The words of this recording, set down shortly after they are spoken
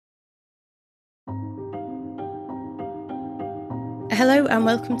Hello and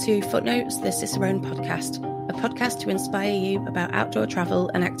welcome to Footnotes, the Cicerone podcast, a podcast to inspire you about outdoor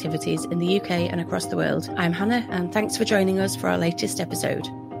travel and activities in the UK and across the world. I'm Hannah and thanks for joining us for our latest episode.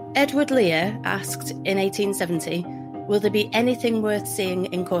 Edward Lear asked in 1870, will there be anything worth seeing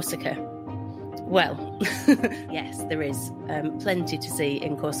in Corsica? Well, yes, there is plenty to see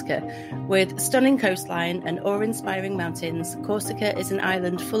in Corsica. With stunning coastline and awe-inspiring mountains, Corsica is an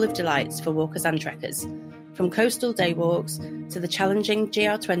island full of delights for walkers and trekkers. From coastal day walks to the challenging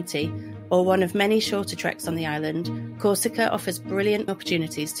GR20 or one of many shorter treks on the island, Corsica offers brilliant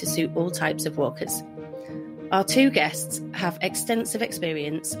opportunities to suit all types of walkers. Our two guests have extensive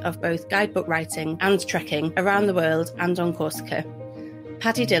experience of both guidebook writing and trekking around the world and on Corsica.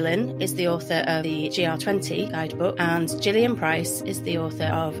 Paddy Dillon is the author of the GR20 guidebook and Gillian Price is the author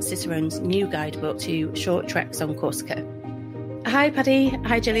of Cicerone's new guidebook to short treks on Corsica. Hi Paddy,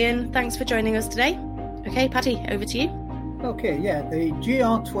 hi Gillian, thanks for joining us today. Okay, Paddy, over to you. Okay, the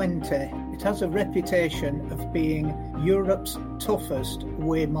GR20, it has a reputation of being Europe's toughest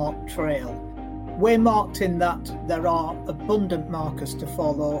waymarked trail. Waymarked in that there are abundant markers to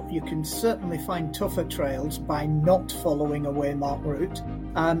follow. You can certainly find tougher trails by not following a waymarked route.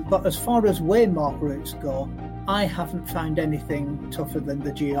 But as far as waymarked routes go, I haven't found anything tougher than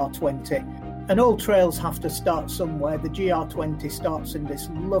the GR20. And all trails have to start somewhere. The GR20 starts in this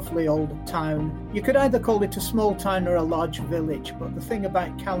lovely old town. You could either call it a small town or a large village, but the thing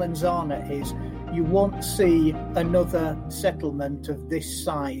about Calenzana is you won't see another settlement of this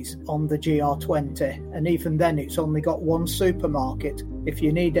size on the GR20. And even then, it's only got one supermarket. If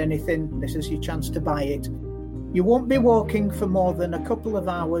you need anything, this is your chance to buy it. You won't be walking for more than a couple of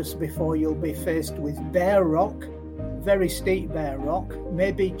hours before you'll be faced with bare rock, very steep bare rock,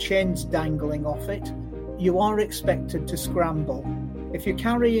 maybe chains dangling off it. You are expected to scramble. If you're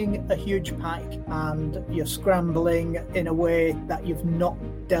carrying a huge pack and you're scrambling in a way that you've not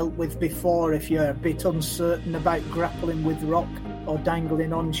dealt with before, if you're a bit uncertain about grappling with rock or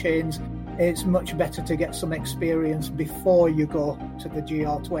dangling on chains, it's much better to get some experience before you go to the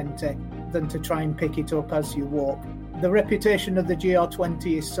GR20 than to try and pick it up as you walk. The reputation of the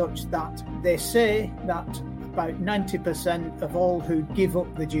GR20 is such that they say that about 90% of all who give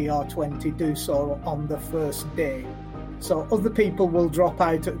up the GR20 do so on the first day. So other people will drop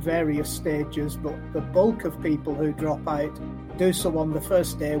out at various stages, but the bulk of people who drop out do so on the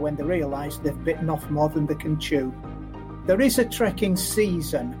first day when they realise they've bitten off more than they can chew. There is a trekking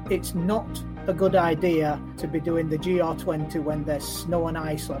season. It's not a good idea to be doing the GR20 when there's snow and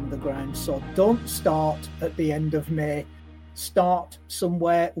ice on the ground, so don't start at the end of May. Start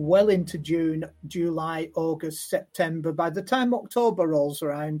somewhere well into June, July, August, September. By the time October rolls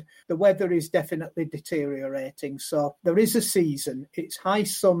around, the weather is definitely deteriorating. So there is a season. It's high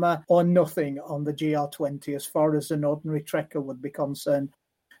summer or nothing on the GR20 as far as an ordinary trekker would be concerned.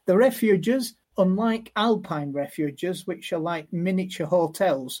 The refuges, unlike alpine refuges, which are like miniature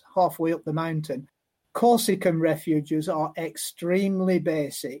hotels halfway up the mountain, Corsican refuges are extremely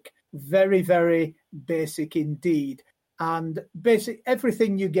basic, very, very basic indeed. And basic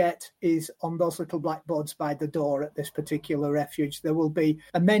everything you get is on those little blackboards by the door at this particular refuge. There will be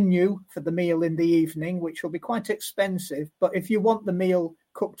a menu for the meal in the evening, which will be quite expensive. But if you want the meal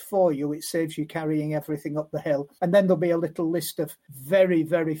cooked for you, it saves you carrying everything up the hill. And then there'll be a little list of very,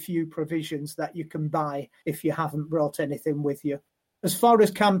 very few provisions that you can buy if you haven't brought anything with you. As far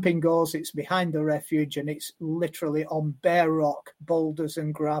as camping goes, it's behind the refuge and it's literally on bare rock, boulders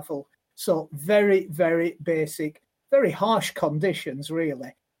and gravel. So very, very basic. Very harsh conditions,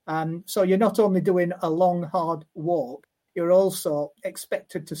 really. So you're not only doing a long, hard walk, you're also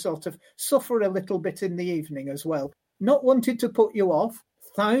expected to sort of suffer a little bit in the evening as well. Not wanting to put you off,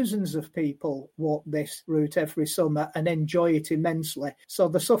 thousands of people walk this route every summer and enjoy it immensely. So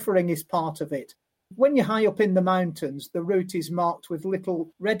the suffering is part of it. When you're high up in the mountains, the route is marked with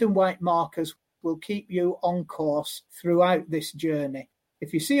little red and white markers will keep you on course throughout this journey.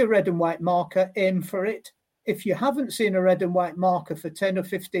 If you see a red and white marker, aim for it. If you haven't seen a red and white marker for 10 or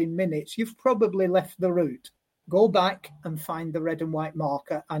 15 minutes, you've probably left the route. Go back and find the red and white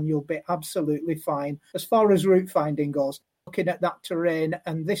marker and you'll be absolutely fine. As far as route finding goes, looking at that terrain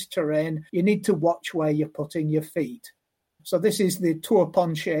and this terrain, you need to watch where you're putting your feet. So this is the Tour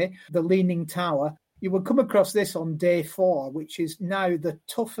Penché, the Leaning Tower. You will come across this on day 4, which is now the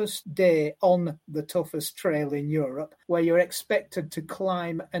toughest day on the toughest trail in Europe, where you're expected to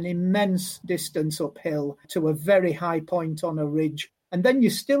climb an immense distance uphill to a very high point on a ridge. And then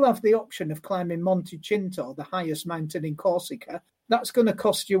you still have the option of climbing Monte Cinto, the highest mountain in Corsica. That's going to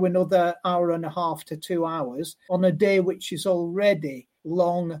cost you another hour and a half to 2 hours on a day which is already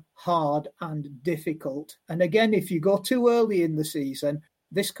long, hard and difficult. And again, if you go too early in the season,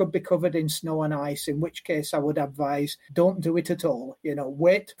 this could be covered in snow and ice, in which case I would advise don't do it at all.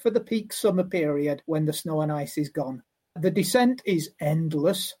 Wait for the peak summer period when the snow and ice is gone. The descent is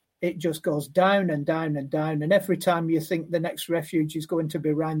endless. It just goes down and down and down. And every time you think the next refuge is going to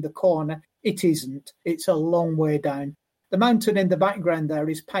be round the corner, it isn't. It's a long way down. The mountain in the background there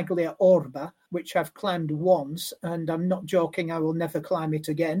is Paglia Orba, which I've climbed once, and I'm not joking, I will never climb it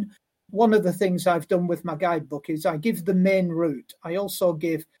again. One of the things I've done with my guidebook is I give the main route. I also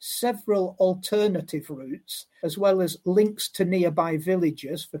give several alternative routes, as well as links to nearby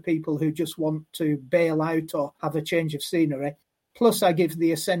villages for people who just want to bail out or have a change of scenery. Plus, I give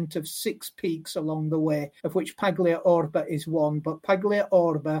the ascent of 6 peaks along the way, of which Paglia Orba is one. But Paglia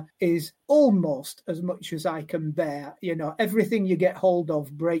Orba is almost as much as I can bear. Everything you get hold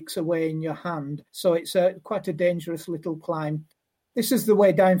of breaks away in your hand. So it's quite a dangerous little climb. This is the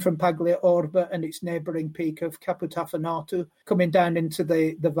way down from Paglia Orba and its neighbouring peak of Caputafanatu, coming down into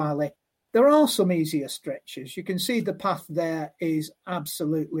the valley. There are some easier stretches. You can see the path there is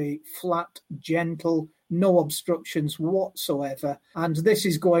absolutely flat, gentle, no obstructions whatsoever. And this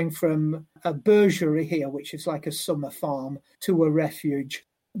is going from a bergerie here, which is like a summer farm, to a refuge.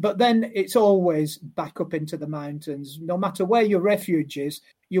 But then it's always back up into the mountains. No matter where your refuge is,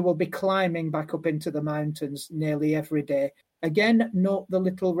 you will be climbing back up into the mountains nearly every day. Again, note the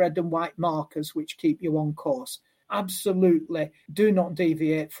little red and white markers which keep you on course. Absolutely do not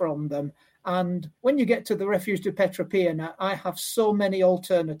deviate from them. And when you get to the Refuge de Petropiana, I have so many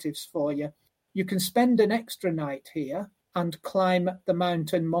alternatives for you. You can spend an extra night here and climb the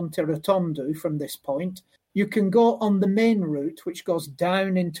mountain Monte Rotondo from this point. You can go on the main route, which goes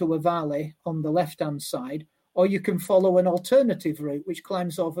down into a valley on the left-hand side, or you can follow an alternative route, which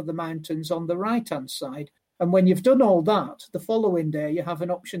climbs over the mountains on the right-hand side. And when you've done all that, the following day you have an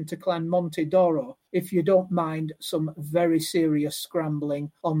option to climb Monte Doro if you don't mind some very serious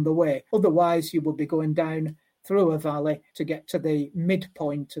scrambling on the way. Otherwise, you will be going down through a valley to get to the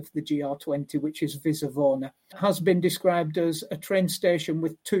midpoint of the GR20, which is Visavona. It has been described as a train station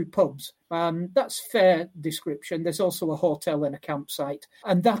with 2 pubs. That's fair description. There's also a hotel and a campsite.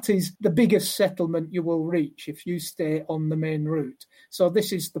 And that is the biggest settlement you will reach if you stay on the main route. So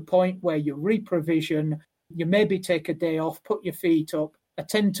this is the point where you reprovision. You maybe take a day off, put your feet up,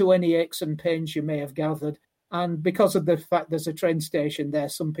 attend to any aches and pains you may have gathered. And because of the fact there's a train station there,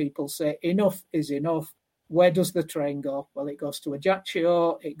 some people say enough is enough. Where does the train go? Well, it goes to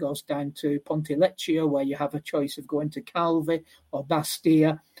Ajaccio, it goes down to Pontelecchio, where you have a choice of going to Calvi or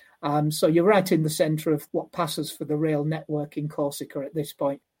Bastia. So you're right in the centre of what passes for the rail network in Corsica at this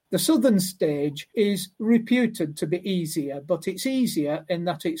point. The southern stage is reputed to be easier, but it's easier in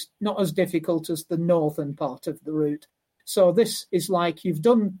that it's not as difficult as the northern part of the route. So this is like you've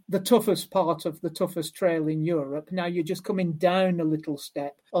done the toughest part of the toughest trail in Europe. Now you're just coming down a little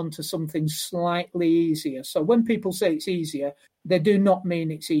step onto something slightly easier. So when people say it's easier, they do not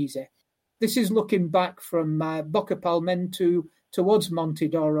mean it's easy. This is looking back from Bocca Palmentu towards Monte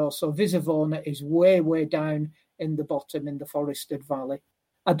Doro. So Visavona is way, way down in the bottom in the forested valley.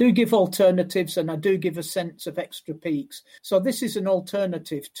 I do give alternatives and I do give a sense of extra peaks. So this is an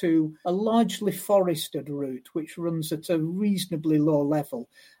alternative to a largely forested route, which runs at a reasonably low level.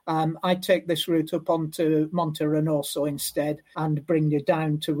 I take this route up onto Monte Renoso instead and bring you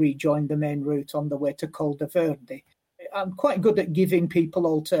down to rejoin the main route on the way to Col de Verde. I'm quite good at giving people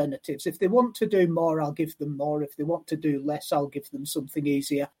alternatives. If they want to do more, I'll give them more. If they want to do less, I'll give them something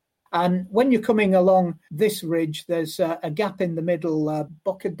easier. And when you're coming along this ridge, there's a gap in the middle,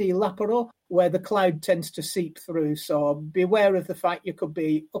 Bocca di Laparo, where the cloud tends to seep through. So beware of the fact you could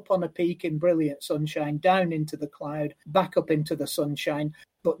be up on a peak in brilliant sunshine, down into the cloud, back up into the sunshine.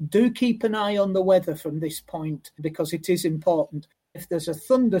 But do keep an eye on the weather from this point, because it is important. If there's a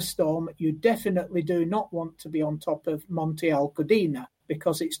thunderstorm, you definitely do not want to be on top of Monte Alcudina,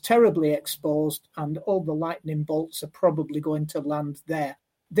 because it's terribly exposed and all the lightning bolts are probably going to land there.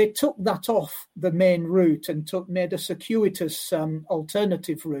 They took that off the main route and made a circuitous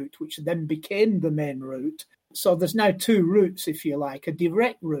alternative route, which then became the main route. So there's now 2 routes, if you like, a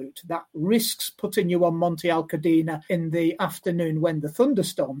direct route that risks putting you on Monte Alcudina in the afternoon when the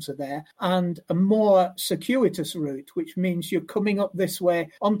thunderstorms are there, and a more circuitous route, which means you're coming up this way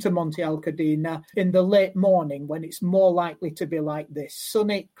onto Monte Alcudina in the late morning when it's more likely to be like this,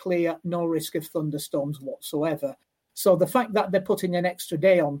 sunny, clear, no risk of thunderstorms whatsoever. So the fact that they're putting an extra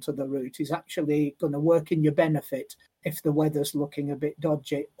day onto the route is actually going to work in your benefit if the weather's looking a bit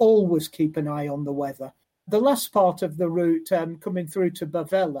dodgy. Always keep an eye on the weather. The last part of the route, coming through to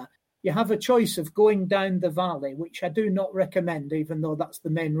Bavella, You have a choice of going down the valley, which I do not recommend, even though that's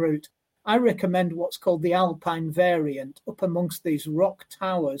the main route. I recommend what's called the Alpine variant, up amongst these rock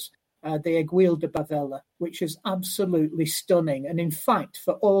towers, the Aiguille de Bavela, which is absolutely stunning. And in fact,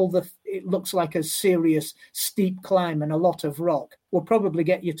 for it looks like a serious steep climb and a lot of rock, will probably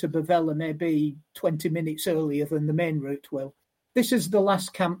get you to Bavela maybe 20 minutes earlier than the main route will. This is the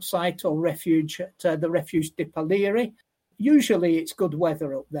last campsite or refuge at the Refuge di Palieri. Usually it's good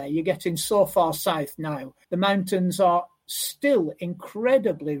weather up there. You're getting so far south now. The mountains are still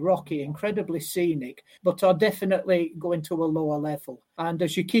incredibly rocky, incredibly scenic, but are definitely going to a lower level. And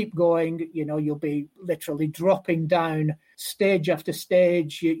as you keep going, you'll be literally dropping down stage after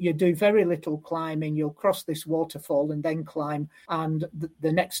stage. You do very little climbing. You'll cross this waterfall and then climb. And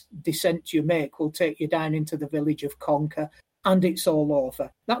the next descent you make will take you down into the village of Conca. And it's all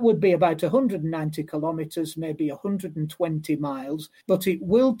over. That would be about 190 kilometres, maybe 120 miles, but it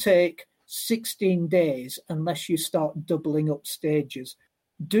will take 16 days unless you start doubling up stages.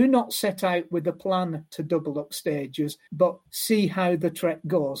 Do not set out with a plan to double up stages, but see how the trek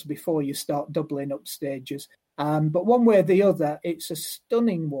goes before you start doubling up stages. But one way or the other, it's a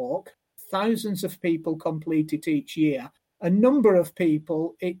stunning walk. Thousands of people complete it each year. A number of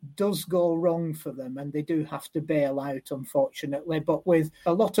people, it does go wrong for them and they do have to bail out, unfortunately. But with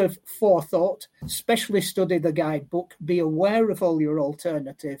a lot of forethought, especially study the guidebook, be aware of all your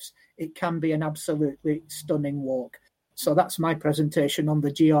alternatives. It can be an absolutely stunning walk. So that's my presentation on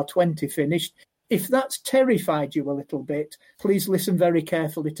the GR20 finished. If that's terrified you a little bit, please listen very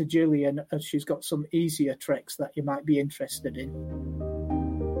carefully to Gillian, as she's got some easier treks that you might be interested in.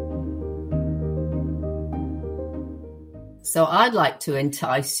 So I'd like to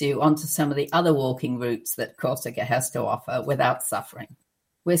entice you onto some of the other walking routes that Corsica has to offer without suffering.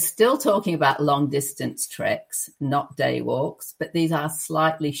 We're still talking about long-distance treks, not day walks, but these are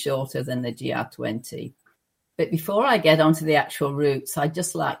slightly shorter than the GR20. But before I get onto the actual routes, I'd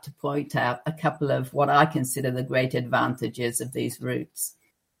just like to point out a couple of what I consider the great advantages of these routes.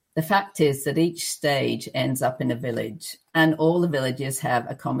 The fact is that each stage ends up in a village, and all the villages have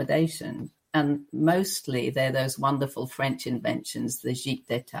accommodation. And mostly they're those wonderful French inventions, the gîte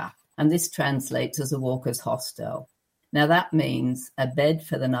d'étape. And this translates as a walker's hostel. Now that means a bed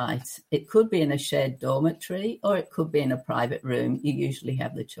for the night. It could be in a shared dormitory or it could be in a private room. You usually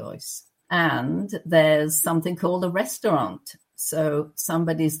have the choice. And there's something called a restaurant. So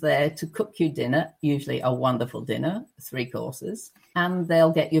somebody's there to cook you dinner, usually a wonderful dinner, 3 courses, and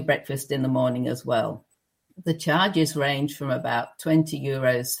they'll get you breakfast in the morning as well. The charges range from about 20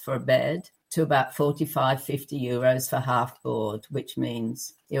 euros for a bed to about 45, 50 euros for half board, which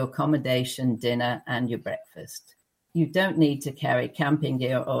means your accommodation, dinner, and your breakfast. You don't need to carry camping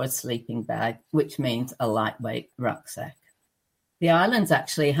gear or a sleeping bag, which means a lightweight rucksack. The island's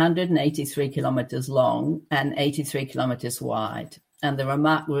actually 183 kilometres long and 83 kilometres wide, and there are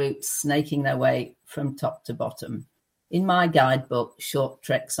marked routes snaking their way from top to bottom. In my guidebook, Short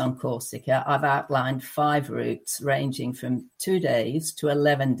Treks on Corsica, I've outlined 5 routes ranging from 2 days to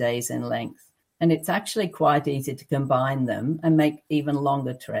 11 days in length. And it's actually quite easy to combine them and make even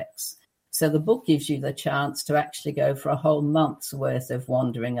longer treks. So the book gives you the chance to actually go for a whole month's worth of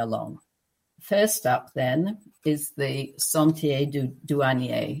wandering along. First up then is the Sentier du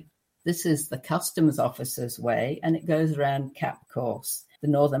Douanier. This is the customs officer's way, and it goes around Cap Corse, the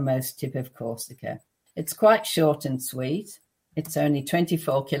northernmost tip of Corsica. It's quite short and sweet. It's only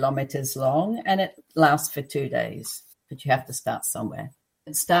 24 kilometres long and it lasts for 2 days, but you have to start somewhere.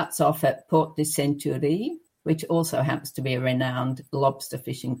 It starts off at Port de Century, which also happens to be a renowned lobster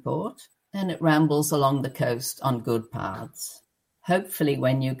fishing port, and it rambles along the coast on good paths. Hopefully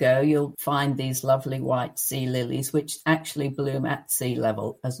when you go, you'll find these lovely white sea lilies, which actually bloom at sea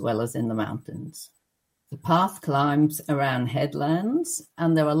level as well as in the mountains. The path climbs around headlands,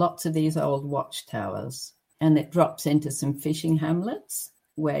 and there are lots of these old watchtowers, and it drops into some fishing hamlets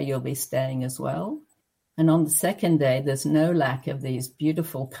where you'll be staying as well. And on the second day, there's no lack of these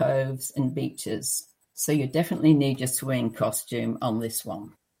beautiful coves and beaches, so you definitely need your swimming costume on this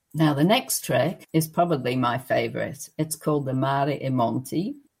one. Now, the next trek is probably my favourite. It's called the Mare e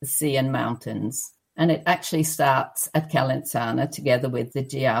Monti, the Sea and Mountains, and it actually starts at Calenzana together with the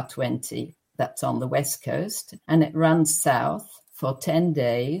GR20. That's on the west coast, and it runs south for 10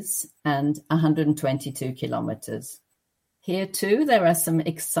 days and 122 kilometres. Here too, there are some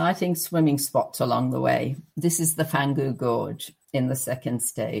exciting swimming spots along the way. This is the Fangu Gorge in the second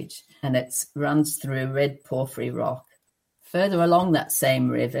stage, and it runs through red porphyry rock. Further along that same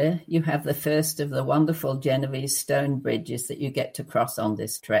river, you have the first of the wonderful Genovese stone bridges that you get to cross on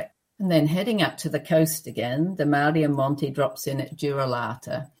this trek. And then heading up to the coast again, the Mare e Monti drops in at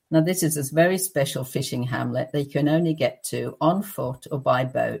Duralata, Now, this is a very special fishing hamlet that you can only get to on foot or by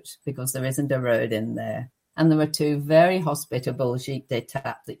boat because there isn't a road in there. And there are two very hospitable gîtes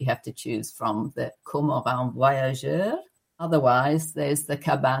d'étape that you have to choose from, the Cormoran Voyageur. Otherwise, there's the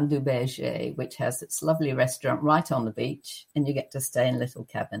Cabane du Berger, which has its lovely restaurant right on the beach, and you get to stay in little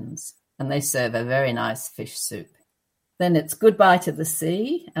cabins. And they serve a very nice fish soup. Then it's goodbye to the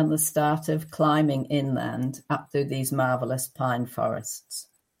sea and the start of climbing inland up through these marvellous pine forests.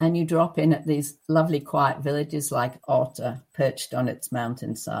 And you drop in at these lovely quiet villages like Orta, perched on its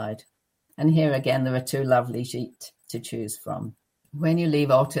mountainside. And here again, there are two lovely gîtes to choose from. When you leave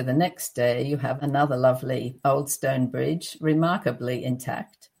Orta the next day, you have another lovely old stone bridge, remarkably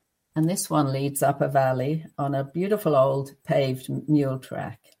intact. And this one leads up a valley on a beautiful old paved mule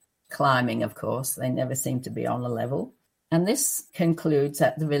track. Climbing, of course, they never seem to be on a level. And this concludes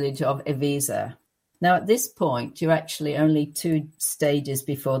at the village of Evisa. Now, at this point, you're actually only 2 stages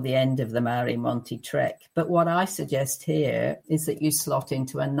before the end of the Mare Monti trek. But what I suggest here is that you slot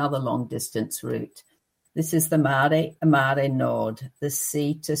into another long-distance route. This is the Mare Nord, the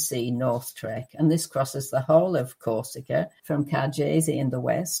sea-to-sea North trek. And this crosses the whole of Corsica from Cargese in the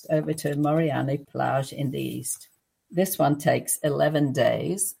west over to Moriani Plage in the east. This one takes 11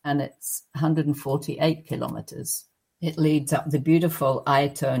 days and it's 148 kilometers. It leads up the beautiful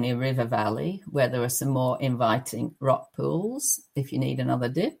Aietone River Valley, where there are some more inviting rock pools if you need another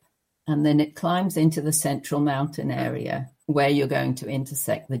dip. And then it climbs into the central mountain area, where you're going to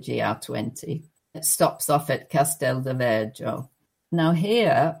intersect the GR20. It stops off at Castel de Vergio. Now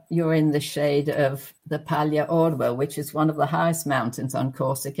here, you're in the shade of the Paglia Orba, which is one of the highest mountains on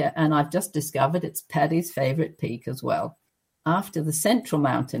Corsica, and I've just discovered it's Paddy's favourite peak as well. After the central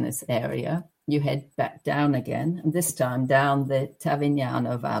mountainous area, you head back down again, and this time down the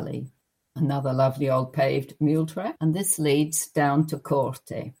Tavignano Valley, another lovely old paved mule track. And this leads down to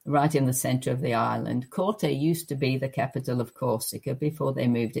Corte, right in the centre of the island. Corte used to be the capital of Corsica before they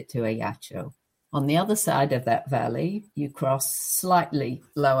moved it to Ajaccio. On the other side of that valley, you cross slightly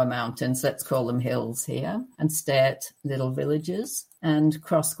lower mountains, let's call them hills here, and stay at little villages and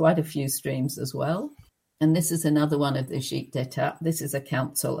cross quite a few streams as well. And this is another one of the gîtes d'étape. This is a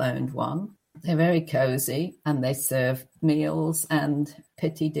council-owned one. They're very cozy and they serve meals and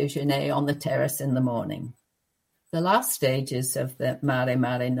petit déjeuner on the terrace in the morning. The last stages of the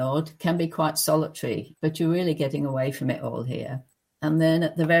Mare Nord can be quite solitary, but you're really getting away from it all here. And then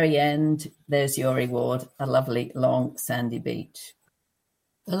at the very end, there's your reward, a lovely long sandy beach.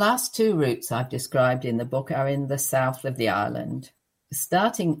 The last 2 routes I've described in the book are in the south of the island.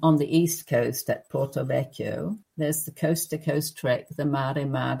 Starting on the east coast at Porto Vecchio, there's the coast-to-coast trek, the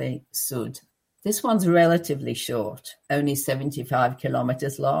Mare Sud. This one's relatively short, only 75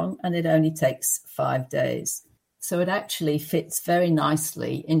 kilometers long, and it only takes 5 days. So it actually fits very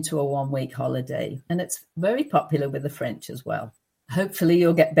nicely into a 1-week holiday, and it's very popular with the French as well. Hopefully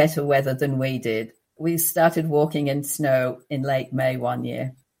you'll get better weather than we did. We started walking in snow in late May one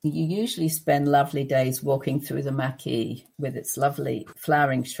year. You usually spend lovely days walking through the maquis with its lovely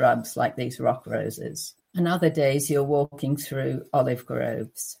flowering shrubs like these rock roses. And other days you're walking through olive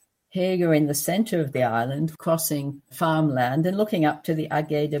groves. Here you're in the centre of the island, crossing farmland and looking up to the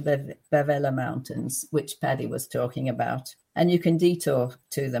Aguet de Bavella Mountains, which Paddy was talking about. And you can detour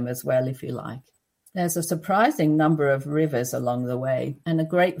to them as well if you like. There's a surprising number of rivers along the way and a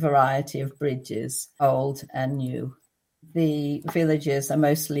great variety of bridges, old and new. The villages are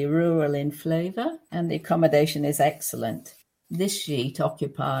mostly rural in flavour and the accommodation is excellent. This gîte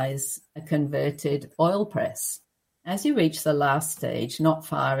occupies a converted oil press. As you reach the last stage, not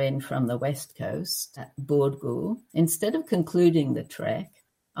far in from the west coast at Borgo, instead of concluding the trek,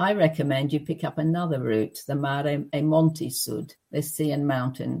 I recommend you pick up another route, the Mare Monti Sud, the sea and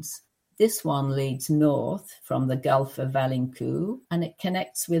mountains. This one leads north from the Gulf of Valincu and it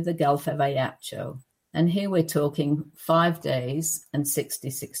connects with the Gulf of Ajaccio. And here we're talking 5 days and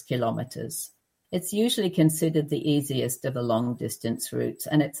 66 kilometers. It's usually considered the easiest of the long-distance routes,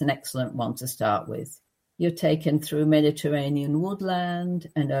 and it's an excellent one to start with. You're taken through Mediterranean woodland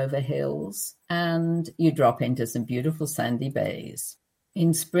and over hills, and you drop into some beautiful sandy bays.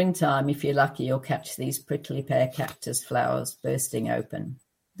 In springtime, if you're lucky, you'll catch these prickly pear cactus flowers bursting open.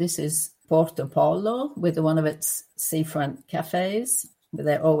 This is Porto Polo with one of its seafront cafes.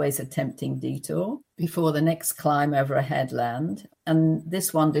 They're always a tempting detour before the next climb over a headland. And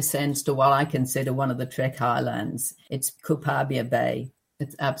this one descends to what I consider one of the Trek highlands. It's Kupabia Bay.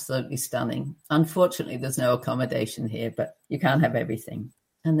 It's absolutely stunning. Unfortunately, there's no accommodation here, but you can't have everything.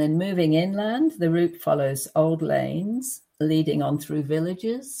 And then moving inland, the route follows old lanes leading on through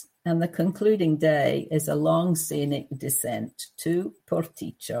villages And the concluding day is a long scenic descent to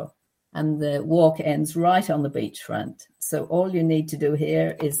Porticcio. And the walk ends right on the beachfront. So all you need to do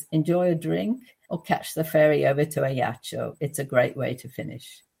here is enjoy a drink or catch the ferry over to Ajaccio. It's a great way to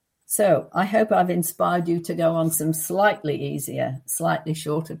finish. So I hope I've inspired you to go on some slightly easier, slightly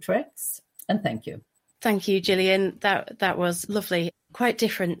shorter treks. And thank you. Thank you, Gillian. That was lovely. Quite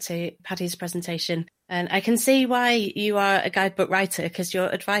different to Paddy's presentation. And I can see why you are a guidebook writer, because your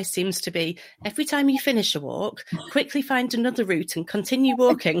advice seems to be every time you finish a walk, quickly find another route and continue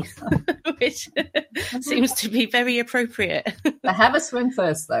walking, which seems to be very appropriate. Have a swim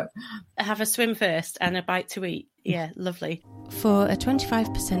first, though. Have a swim first and a bite to eat. Yeah, lovely. For a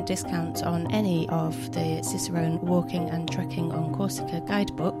 25% discount on any of the Cicerone Walking and Trekking on Corsica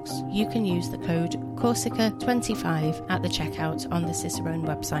guidebooks, you can use the code Corsica25 at the checkout on the Cicerone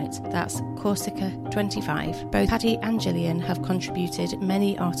website. That's Corsica25. Both Paddy and Gillian have contributed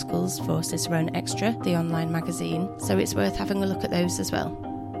many articles for Cicerone Extra, the online magazine, so it's worth having a look at those as well.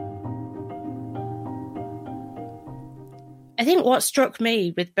 I think what struck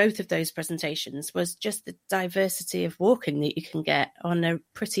me with both of those presentations was just the diversity of walking that you can get on a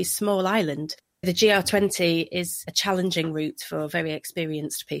pretty small island. The GR20 is a challenging route for very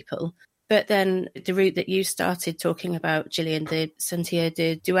experienced people. But then the route that you started talking about, Gillian, the Sentier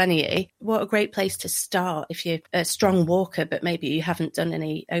de Douanier, what a great place to start if you're a strong walker, but maybe you haven't done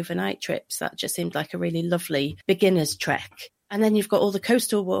any overnight trips. That just seemed like a really lovely beginner's trek. And then you've got all the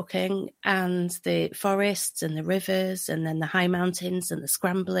coastal walking and the forests and the rivers and then the high mountains and the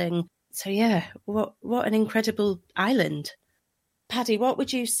scrambling. So yeah, what an incredible island. Paddy, what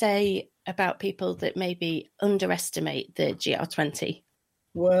would you say about people that maybe underestimate the GR20?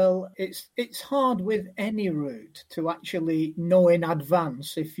 Well, it's hard with any route to actually know in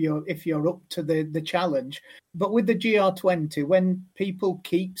advance if you're up to the challenge. But with the GR20, when people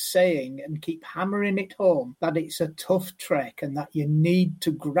keep saying and keep hammering it home that it's a tough trek and that you need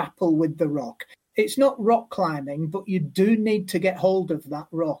to grapple with the rock, it's not rock climbing, but you do need to get hold of that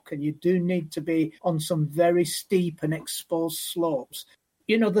rock and you do need to be on some very steep and exposed slopes.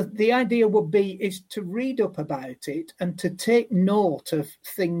 You know, the idea would be is to read up about it and to take note of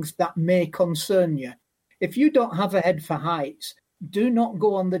things that may concern you. If you don't have a head for heights, do not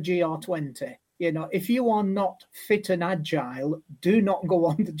go on the GR20. You know, if you are not fit and agile, do not go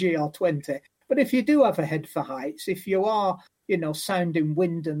on the GR20. But if you do have a head for heights, if you are, you know, sound in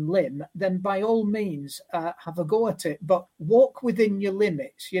wind and limb, then by all means, have a go at it. But walk within your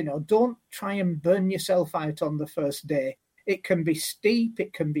limits. You know, don't try and burn yourself out on the first day. It can be steep,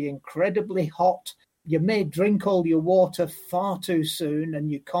 it can be incredibly hot. You may drink all your water far too soon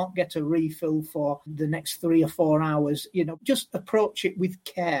and you can't get a refill for the next 3 or 4 hours. You know, just approach it with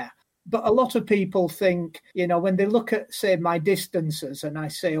care. But a lot of people think, you know, when they look at, say, my distances and I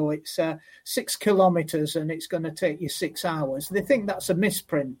say, oh, it's 6 kilometres and it's going to take you 6 hours, they think that's a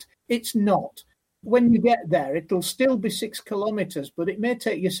misprint. It's not. When you get there, it'll still be 6 kilometres, but it may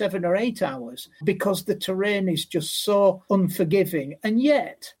take you 7 or 8 hours because the terrain is just so unforgiving. And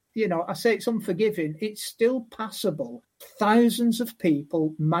yet, you know, I say it's unforgiving, it's still passable. Thousands of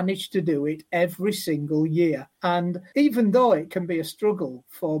people manage to do it every single year. And even though it can be a struggle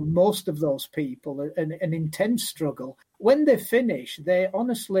for most of those people, an intense struggle, when they finish, they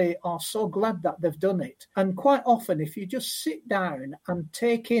honestly are so glad that they've done it. And quite often, if you just sit down and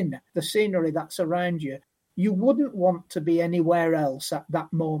take in the scenery that's around you, you wouldn't want to be anywhere else at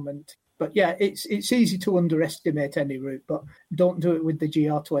that moment. But yeah, it's easy to underestimate any route, but don't do it with the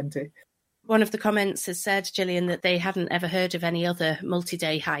GR20. One of the comments has said, Gillian, that they hadn't ever heard of any other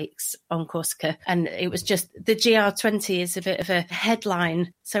multi-day hikes on Corsica. And it was just the GR20 is a bit of a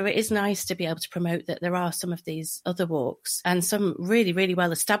headline. So it is nice to be able to promote that there are some of these other walks and some really, really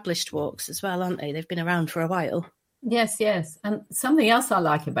well-established walks as well, aren't they? They've been around for a while. Yes. And something else I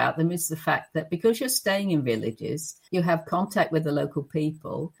like about them is the fact that because you're staying in villages, you have contact with the local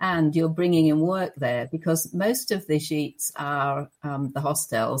people and you're bringing in work there because most of the gîtes are, the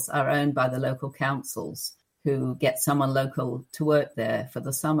hostels are owned by the local councils who get someone local to work there for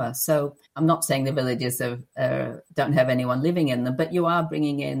the summer. So I'm not saying the villages don't have anyone living in them, but you are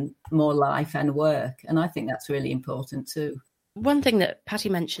bringing in more life and work. And I think that's really important too. One thing that Paddy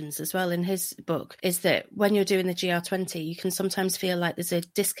mentions as well in his book is that when you're doing the GR20, you can sometimes feel like there's a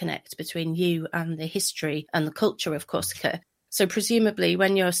disconnect between you and the history and the culture of Corsica. So presumably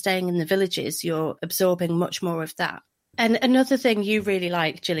when you're staying in the villages, you're absorbing much more of that. And another thing you really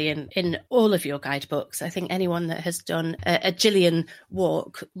like, Gillian, in all of your guidebooks, I think anyone that has done a Gillian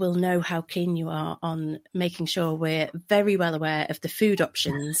walk will know how keen you are on making sure we're very well aware of the food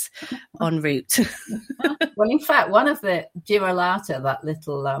options en route. Well, in fact, one of the Girolata, that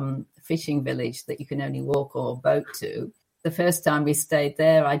little fishing village that you can only walk or boat to, the first time we stayed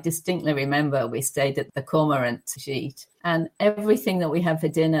there, I distinctly remember we stayed at the Cormorant Sheet, and everything that we had for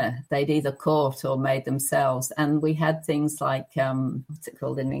dinner, they'd either caught or made themselves. And we had things like, what's it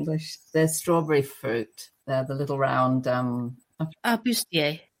called in English? The strawberry fruit, the little round...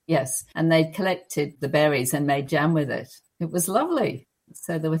 Arbustier. Yes, and they'd collected the berries and made jam with it. It was lovely.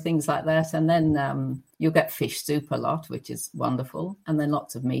 So there were things like that. And then you'll get fish soup a lot, which is wonderful. And then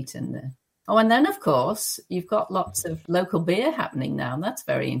lots of meat in there. Oh, and then, of course, you've got lots of local beer happening now. And that's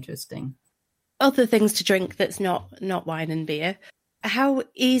very interesting. Other things to drink that's not wine and beer. How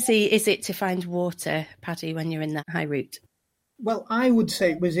easy is it to find water, Paddy, when you're in that high route? Well, I would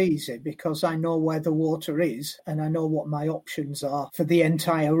say it was easy because I know where the water is and I know what my options are for the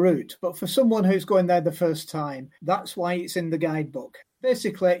entire route. But for someone who's going there the first time, that's why it's in the guidebook.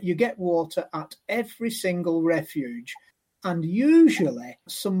 Basically, you get water at every single refuge, and usually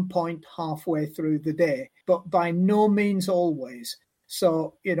some point halfway through the day, but by no means always.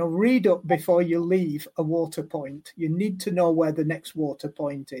 So, read up before you leave a water point. You need to know where the next water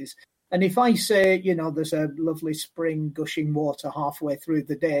point is. And if I say, there's a lovely spring gushing water halfway through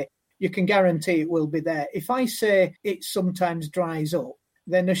the day, you can guarantee it will be there. If I say it sometimes dries up,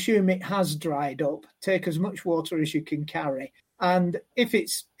 then assume it has dried up. Take as much water as you can carry. And if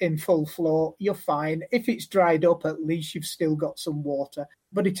it's in full flow, you're fine. If it's dried up, at least you've still got some water.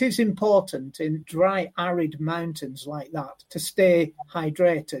 But it is important in dry, arid mountains like that to stay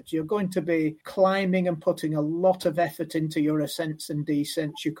hydrated. You're going to be climbing and putting a lot of effort into your ascents and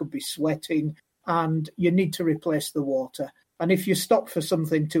descents. You could be sweating and you need to replace the water. And if you stop for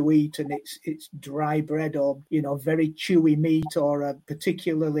something to eat and it's dry bread or, very chewy meat or a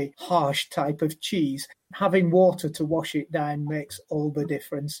particularly harsh type of cheese, having water to wash it down makes all the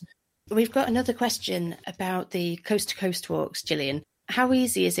difference. We've got another question about the coast-to-coast walks, Gillian. How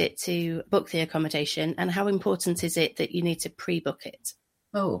easy is it to book the accommodation and how important is it that you need to pre-book it?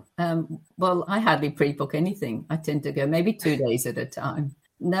 Oh, well, I hardly pre-book anything. I tend to go maybe 2 days at a time.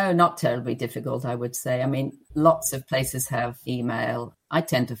 No, not terribly difficult, I would say. I mean, lots of places have email. I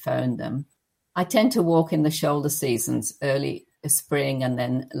tend to phone them. I tend to walk in the shoulder seasons, early spring and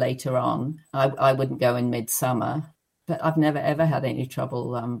then later on. I wouldn't go in midsummer, but I've never, ever had any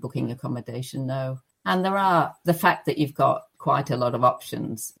trouble booking accommodation, no. And the fact that you've got quite a lot of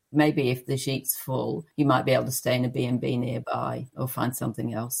options. Maybe if the sheet's full, you might be able to stay in a B&B nearby or find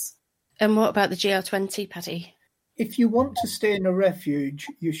something else. And what about the GR20, Paddy? If you want to stay in a refuge,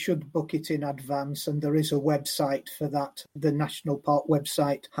 you should book it in advance, and there is a website for that. The National Park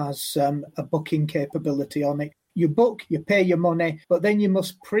website has a booking capability on it. You book, you pay your money, but then you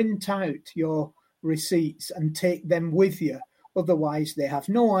must print out your receipts and take them with you. Otherwise, they have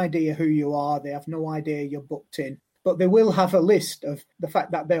no idea who you are. They have no idea you're booked in. But they will have a list of the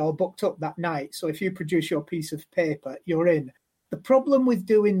fact that they are booked up that night. So if you produce your piece of paper, you're in. The problem with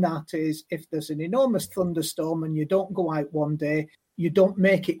doing that is if there's an enormous thunderstorm and you don't go out one day, you don't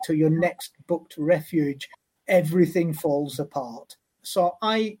make it to your next booked refuge, everything falls apart. So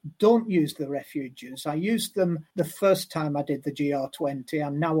I don't use the refuges. I used them the first time I did the GR20.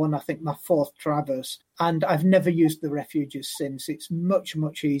 I'm now on, I think, my fourth traverse. And I've never used the refuges since. It's much,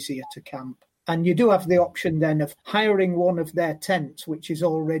 much easier to camp. And you do have the option then of hiring one of their tents, which is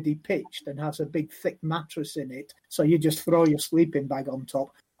already pitched and has a big thick mattress in it. So you just throw your sleeping bag on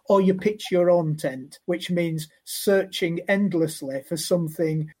top. Or you pitch your own tent, which means searching endlessly for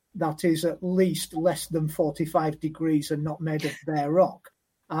something that is at least less than 45 degrees and not made of bare rock.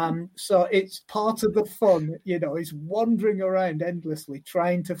 So it's part of the fun, is wandering around endlessly,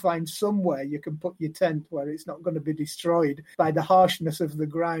 trying to find somewhere you can put your tent where it's not going to be destroyed by the harshness of the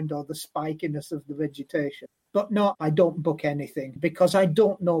ground or the spikiness of the vegetation. But no, I don't book anything because I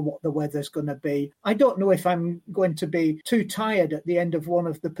don't know what the weather's going to be. I don't know if I'm going to be too tired at the end of one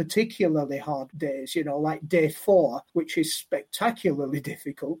of the particularly hard days, like day 4, which is spectacularly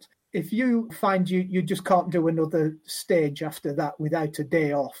difficult. If you find you just can't do another stage after that without a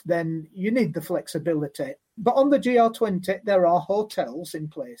day off, then you need the flexibility. But on the GR20, there are hotels in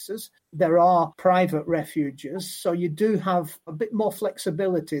places. There are private refuges. So you do have a bit more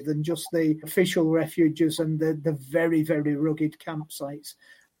flexibility than just the official refuges and the very, very rugged campsites.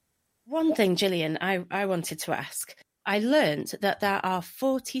 One thing, Gillian, I wanted to ask. I learned that there are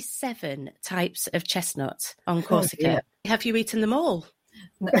 47 types of chestnut on Corsica. Oh, yeah. Have you eaten them all?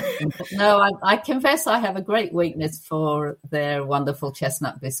 No, I confess I have a great weakness for their wonderful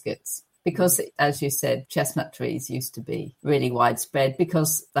chestnut biscuits because, as you said, chestnut trees used to be really widespread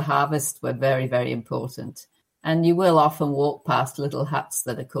because the harvests were very, very important. And you will often walk past little huts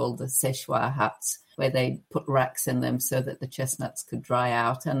that are called the séchoir huts, where they put racks in them so that the chestnuts could dry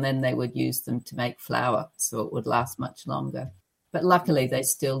out, and then they would use them to make flour so it would last much longer. But luckily, they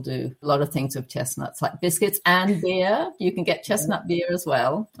still do a lot of things with chestnuts, like biscuits and beer. You can get chestnut beer as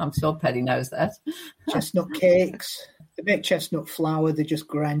well. I'm sure Paddy knows that. Chestnut cakes. They make chestnut flour. They just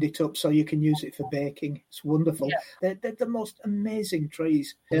grind it up so you can use it for baking. It's wonderful. Yeah. They're the most amazing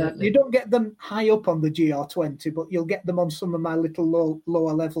trees. You don't get them high up on the GR20, but you'll get them on some of my little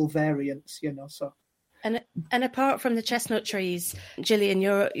lower level variants, so. And apart from the chestnut trees, Gillian,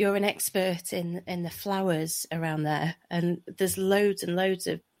 you're an expert in the flowers around there, and there's loads and loads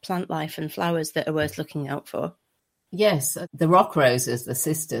of plant life and flowers that are worth looking out for. Yes, the rock roses, the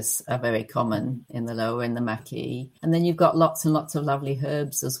cistus, are very common in the lower, in the maquis, and then you've got lots and lots of lovely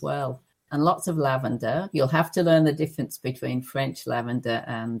herbs as well, and lots of lavender. You'll have to learn the difference between French lavender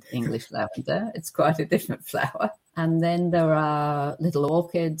and English lavender. It's quite a different flower. And then there are little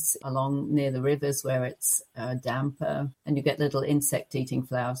orchids along near the rivers where it's damper, and you get little insect-eating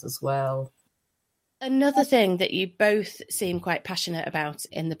flowers as well. Another thing that you both seem quite passionate about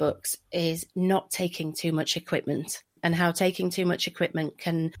in the books is not taking too much equipment, and how taking too much equipment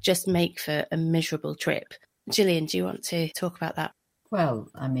can just make for a miserable trip. Gillian, do you want to talk about that? Well,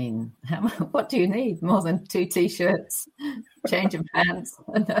 I mean, what do you need? More than 2 T-shirts, change of pants,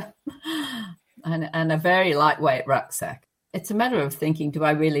 and a very lightweight rucksack. It's a matter of thinking, do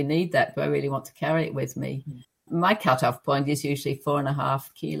I really need that? Do I really want to carry it with me? My cutoff point is usually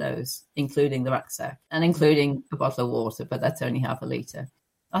 4.5 kilos, including the rucksack and including a bottle of water, but that's only half a litre.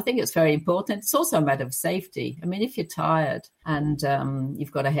 I think it's very important. It's also a matter of safety. I mean, if you're tired and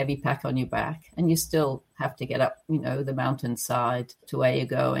you've got a heavy pack on your back and you still have to get up, the mountainside to where you're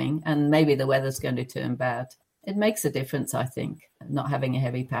going, and maybe the weather's going to turn bad, it makes a difference, I think, not having a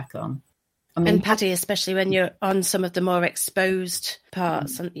heavy pack on. And Paddy, especially when you're on some of the more exposed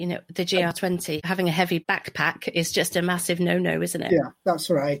parts, and the GR20, having a heavy backpack is just a massive no-no, isn't it? Yeah, that's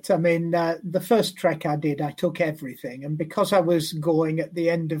right. I mean, the first trek I did, I took everything. And because I was going at the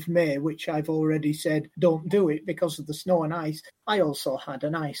end of May, which I've already said, don't do it because of the snow and ice, I also had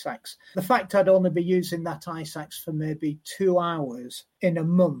an ice axe. The fact I'd only be using that ice axe for maybe 2 hours in a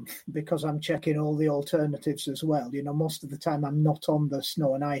month, because I'm checking all the alternatives as well. Most of the time I'm not on the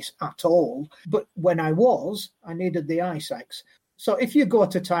snow and ice at all. But when I was, I needed the ice axe. So if you go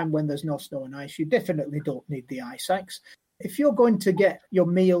at a time when there's no snow and ice, you definitely don't need the ice axe. If you're going to get your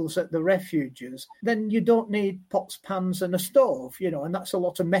meals at the refuges, then you don't need pots, pans and a stove, and that's a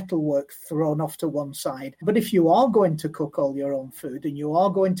lot of metalwork thrown off to one side. But if you are going to cook all your own food and you are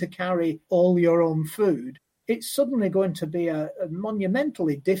going to carry all your own food, it's suddenly going to be a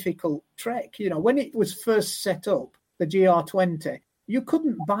monumentally difficult trek. When it was first set up, the GR20, you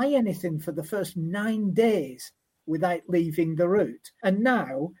couldn't buy anything for the first 9 days without leaving the route. And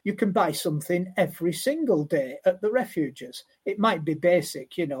now you can buy something every single day at the refuges. It might be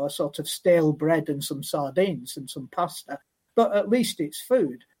basic, a sort of stale bread and some sardines and some pasta, but at least it's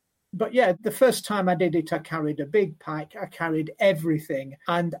food. But yeah, the first time I did it, I carried a big pack. I carried everything.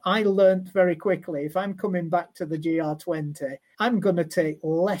 And I learned very quickly, if I'm coming back to the GR20, I'm going to take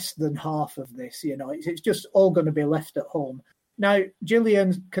less than half of this. It's just all going to be left at home. Now,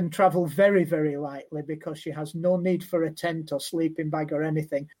 Gillian can travel very, very lightly because she has no need for a tent or sleeping bag or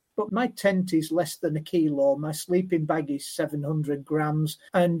anything. But my tent is less than 1 kilo. My sleeping bag is 700 grams,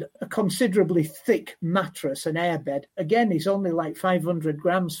 and a considerably thick mattress and airbed, again, is only like 500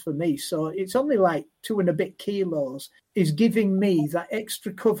 grams for me. So it's only like 2 and a bit kilos is giving me that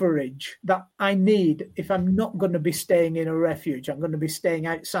extra coverage that I need if I'm not going to be staying in a refuge. I'm going to be staying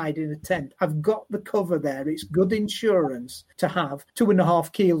outside in a tent. I've got the cover there. It's good insurance to have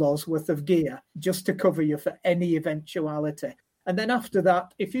 2.5 kilos worth of gear just to cover you for any eventuality. And then after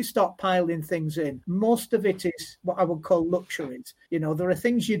that, if you start piling things in, most of it is what I would call luxuries. There are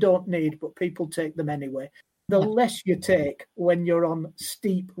things you don't need, but people take them anyway. The less you take when you're on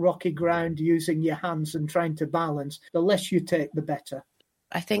steep, rocky ground using your hands and trying to balance, the less you take, the better.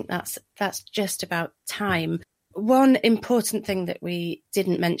 I think that's just about time. One important thing that we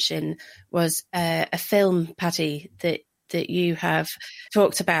didn't mention was a film, Paddy, that you have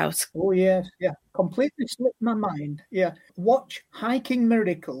talked about. Oh, yes, yeah. Completely slipped my mind. Yeah. Watch Hiking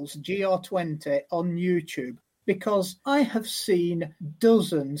Miracles GR20 on YouTube. because I have seen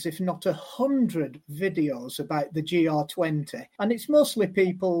dozens, if not 100 videos about the GR20. And it's mostly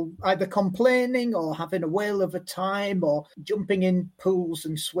people either complaining or having a whale of a time or jumping in pools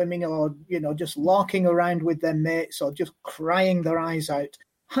and swimming or, just larking around with their mates or just crying their eyes out.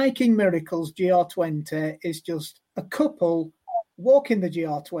 Hiking Miracles GR20 is just a couple walking the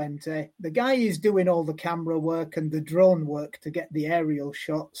GR20. The guy is doing all the camera work and the drone work to get the aerial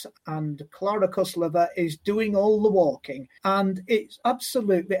shots, and Clara Kuslova is doing all the walking. And it's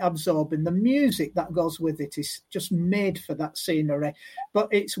absolutely absorbing. The music that goes with it is just made for that scenery. But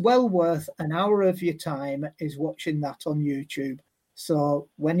it's well worth an hour of your time is watching that on YouTube. So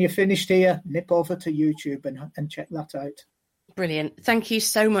when you're finished here, nip over to YouTube and check that out. Brilliant. Thank you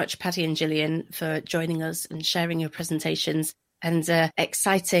so much, Paddy and Gillian, for joining us and sharing your presentations and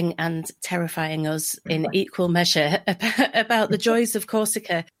exciting and terrifying us in equal measure about the joys of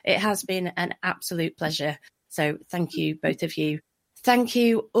Corsica. It has been an absolute pleasure. So thank you, both of you. Thank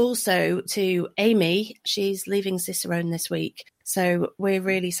you also to Amy. She's leaving Cicerone this week, so we're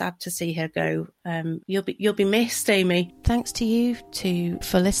really sad to see her go. You'll be missed, Amy. Thanks to you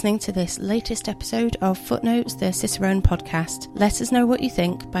for listening to this latest episode of Footnotes, the Cicerone podcast. Let us know what you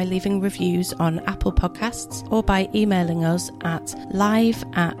think by leaving reviews on Apple Podcasts or by emailing us at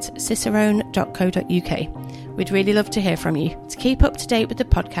live@cicerone.co.uk. We'd really love to hear from you. To keep up to date with the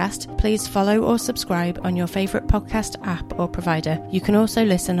podcast, please follow or subscribe on your favourite podcast app or provider. You can also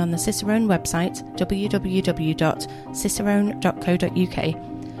listen on the Cicerone website,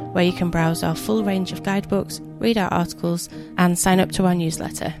 www.cicerone.co.uk, where you can browse our full range of guidebooks, read our articles, and sign up to our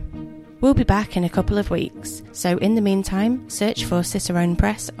newsletter. We'll be back in a couple of weeks, so in the meantime, search for Cicerone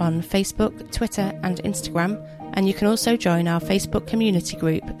Press on Facebook, Twitter, and Instagram, and you can also join our Facebook community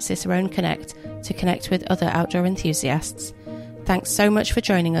group, Cicerone Connect, to connect with other outdoor enthusiasts. Thanks so much for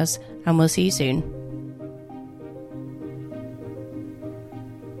joining us, and we'll see you soon.